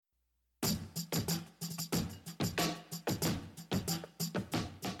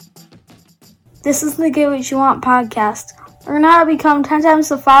This is the Get What You Want podcast. Learn how to become 10 times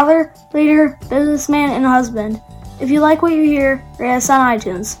the father, leader, businessman, and husband. If you like what you hear, rate us on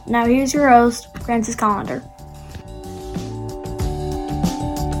iTunes. Now here's your host, Francis Collender.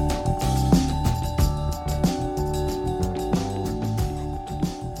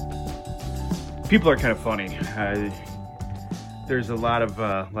 People are kind of funny. There's a lot of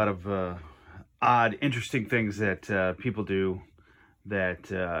odd, interesting things that people do that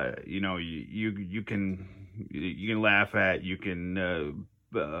you can laugh at, you can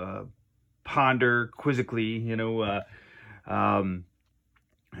ponder quizzically.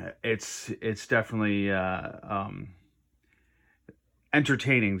 It's definitely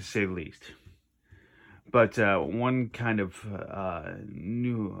entertaining, to say the least. But one kind of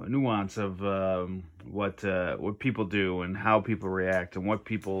nuance of what people do and how people react and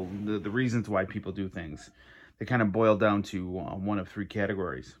the reasons why people do things, they kind of boil down to one of three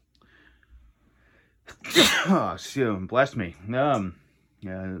categories. Oh, bless me. Had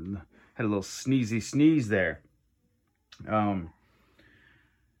a little sneezy sneeze there.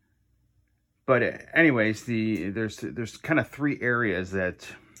 But anyways, there's kind of three areas that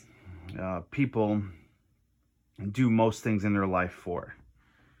people do most things in their life for,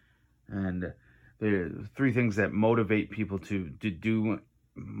 and the three things that motivate people to do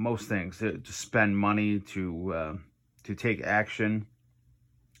most things, to spend money, to take action.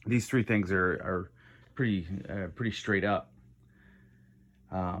 These three things are pretty straight up,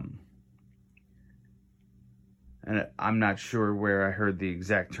 and I'm not sure where I heard the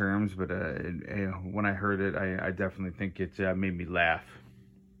exact terms, but when I heard it, I definitely think it made me laugh.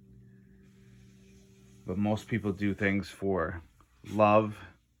 But most people do things for love,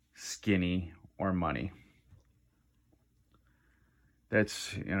 skinny, or money.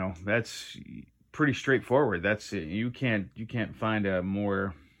 That's pretty straightforward. You can't find a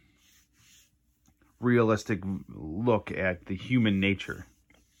more realistic look at the human nature.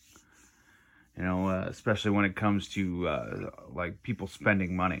 Especially when it comes to like people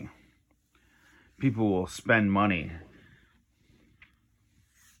spending money. People will spend money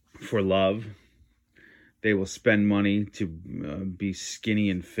for love. They will spend money to be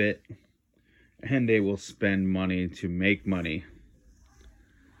skinny and fit, and they will spend money to make money,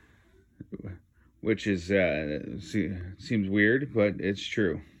 which is seems weird, but it's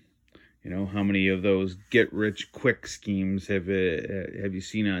true. How many of those get-rich-quick schemes have you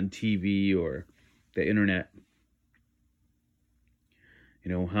seen on TV or the internet?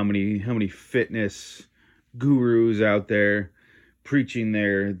 How many fitness gurus out there preaching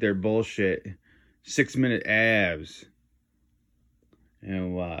their bullshit. 6-minute abs,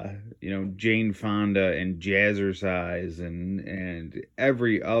 Jane Fonda and Jazzercise and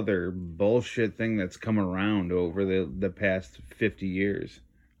every other bullshit thing that's come around over the past 50 years,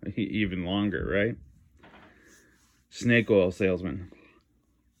 even longer, right? Snake oil salesman.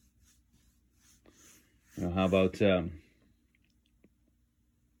 How about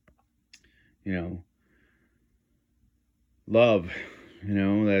love?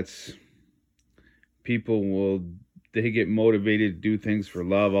 That's people they get motivated to do things for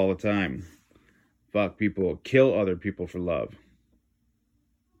love all the time. Fuck, people will kill other people for love.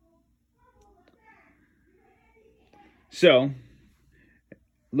 So,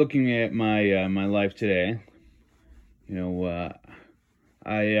 looking at my my life today, I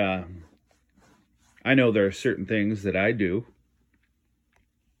know there are certain things that I do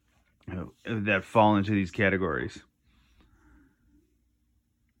that fall into these categories.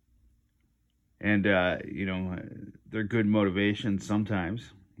 And, they're good motivations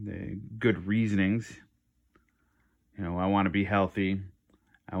sometimes. They're good reasonings. I want to be healthy.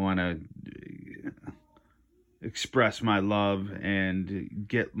 I want to express my love and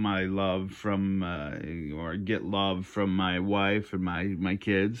get my love from, or get love from my wife and my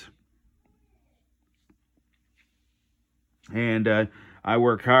kids. And I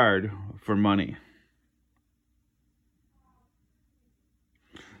work hard for money.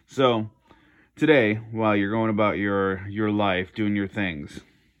 So today, while you're going about your life, doing your things,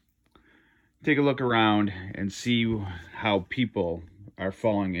 take a look around and see how people are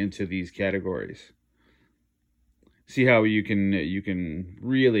falling into these categories. See how you can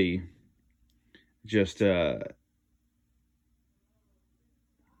really just take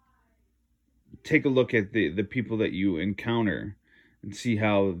a look at the people that you encounter and see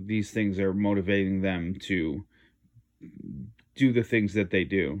how these things are motivating them to do the things that they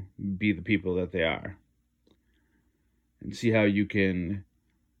do, be the people that they are, and see how you can,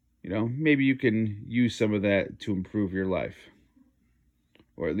 maybe you can use some of that to improve your life,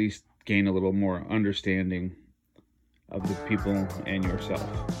 or at least gain a little more understanding of the people and yourself.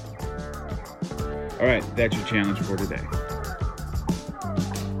 All right, that's your challenge for today.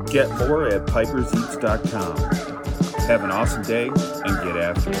 Get more at piperseats.com. Have an awesome day and get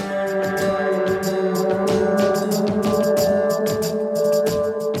after it.